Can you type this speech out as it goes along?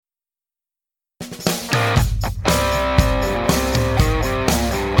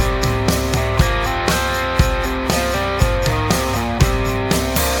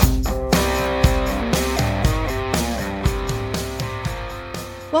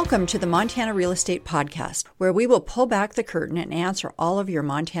Welcome to the Montana Real Estate Podcast, where we will pull back the curtain and answer all of your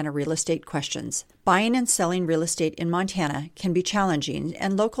Montana real estate questions. Buying and selling real estate in Montana can be challenging,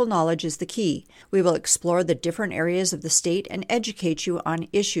 and local knowledge is the key. We will explore the different areas of the state and educate you on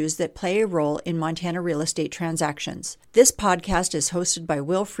issues that play a role in Montana real estate transactions. This podcast is hosted by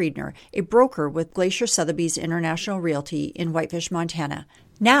Will Friedner, a broker with Glacier Sotheby's International Realty in Whitefish, Montana.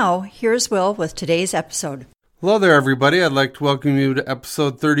 Now, here's Will with today's episode. Hello there, everybody. I'd like to welcome you to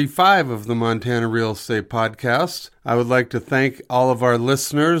episode 35 of the Montana Real Estate Podcast. I would like to thank all of our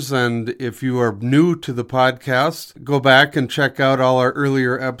listeners, and if you are new to the podcast, go back and check out all our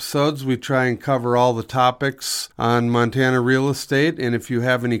earlier episodes. We try and cover all the topics on Montana real estate, and if you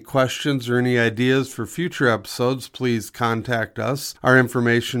have any questions or any ideas for future episodes, please contact us. Our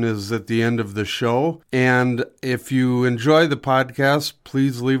information is at the end of the show, and if you enjoy the podcast,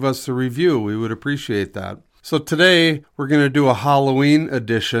 please leave us a review. We would appreciate that. So today, we're going to do a Halloween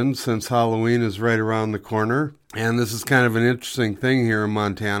edition since Halloween is right around the corner. And this is kind of an interesting thing here in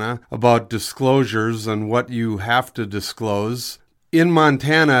Montana about disclosures and what you have to disclose. In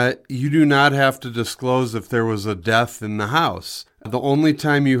Montana, you do not have to disclose if there was a death in the house. The only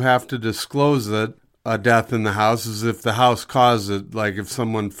time you have to disclose a death in the house is if the house caused it, like if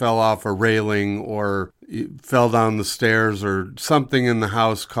someone fell off a railing or fell down the stairs or something in the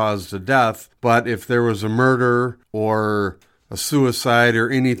house caused a death. But if there was a murder or a suicide or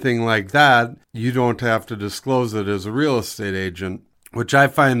anything like that, you don't have to disclose it as a real estate agent, which I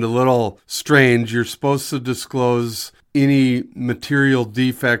find a little strange. You're supposed to disclose any material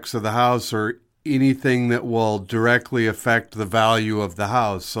defects of the house or anything that will directly affect the value of the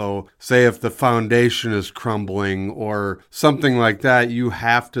house. So say if the foundation is crumbling or something like that, you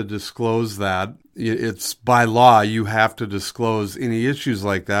have to disclose that. It's by law, you have to disclose any issues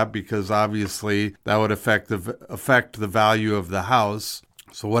like that because obviously that would affect the value of the house.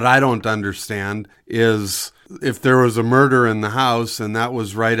 So what I don't understand is if there was a murder in the house and that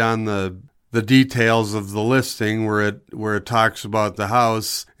was right on the details of the listing where it talks about the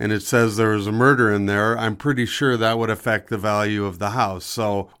house and it says there was a murder in there, I'm pretty sure that would affect the value of the house.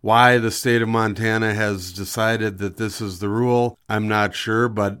 So why the state of Montana has decided that this is the rule, I'm not sure,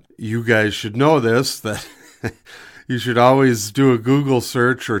 but you guys should know this, that you should always do a Google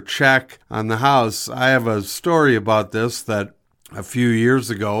search or check on the house. I have a story about this that a few years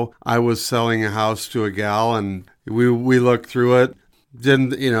ago, I was selling a house to a gal and we looked through it.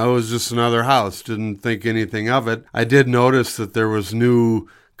 It was just another house. Didn't think anything of it. I did notice that there was new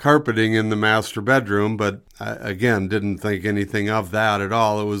carpeting in the master bedroom, but again, didn't think anything of that at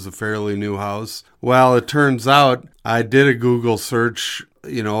all. It was a fairly new house. Well, it turns out I did a Google search, a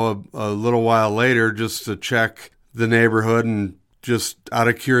little while later just to check the neighborhood and just out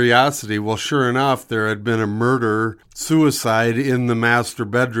of curiosity. Well, sure enough, there had been a suicide in the master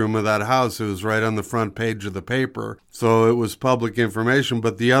bedroom of that house. It was right on the front page of the paper. So it was public information,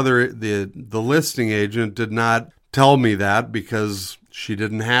 but the listing agent did not tell me that because she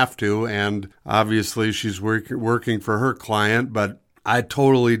didn't have to, and obviously she's working for her client, but I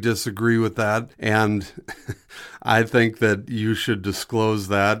totally disagree with that, and I think that you should disclose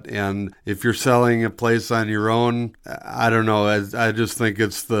that. And if you're selling a place on your own, I don't know, I just think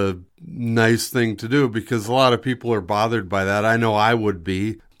it's the nice thing to do because a lot of people are bothered by that. I know I would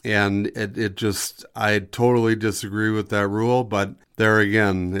be, and I totally disagree with that rule, but there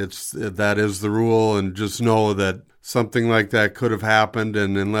again, that is the rule, and just know that something like that could have happened,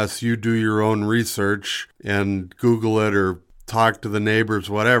 and unless you do your own research and Google it or talk to the neighbors,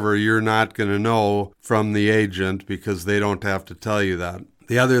 whatever, you're not going to know from the agent because they don't have to tell you that.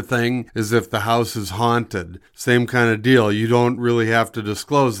 The other thing is if the house is haunted, same kind of deal. You don't really have to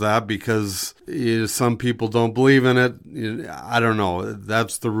disclose that because some people don't believe in it. I don't know.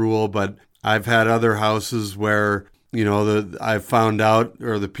 That's the rule, but I've had other houses where I found out,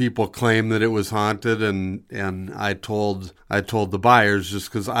 or the people claim that it was haunted, and I told the buyers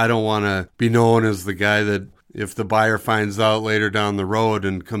just because I don't want to be known as the guy that if the buyer finds out later down the road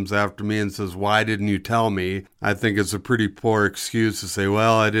and comes after me and says, "Why didn't you tell me?" I think it's a pretty poor excuse to say,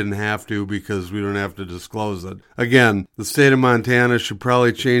 "Well, I didn't have to because we don't have to disclose it." Again, the state of Montana should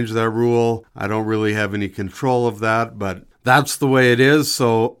probably change that rule. I don't really have any control of that, but that's the way it is.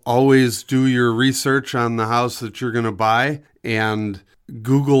 So always do your research on the house that you're going to buy and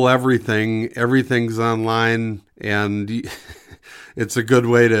Google everything. Everything's online, and it's a good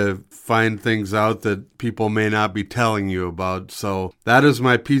way to find things out that people may not be telling you about. So that is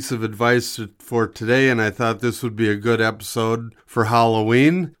my piece of advice for today, and I thought this would be a good episode for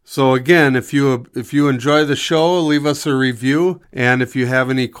Halloween. So again, if you enjoy the show, leave us a review, and if you have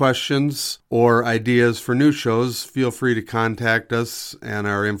any questions or ideas for new shows, feel free to contact us, and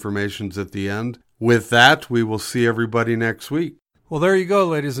our information's at the end. With that, we will see everybody next week. Well, there you go,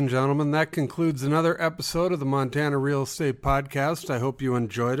 ladies and gentlemen. That concludes another episode of the Montana Real Estate Podcast. I hope you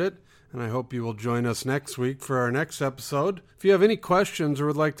enjoyed it, and I hope you will join us next week for our next episode. If you have any questions or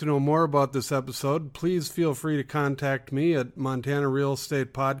would like to know more about this episode, please feel free to contact me at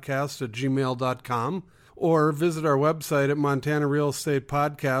montanarealestatepodcast@gmail.com, or visit our website at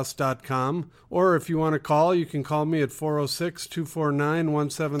montanarealestatepodcast.com. Or if you want to call, you can call me at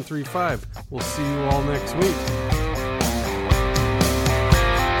 406-249-1735. We'll see you all next week.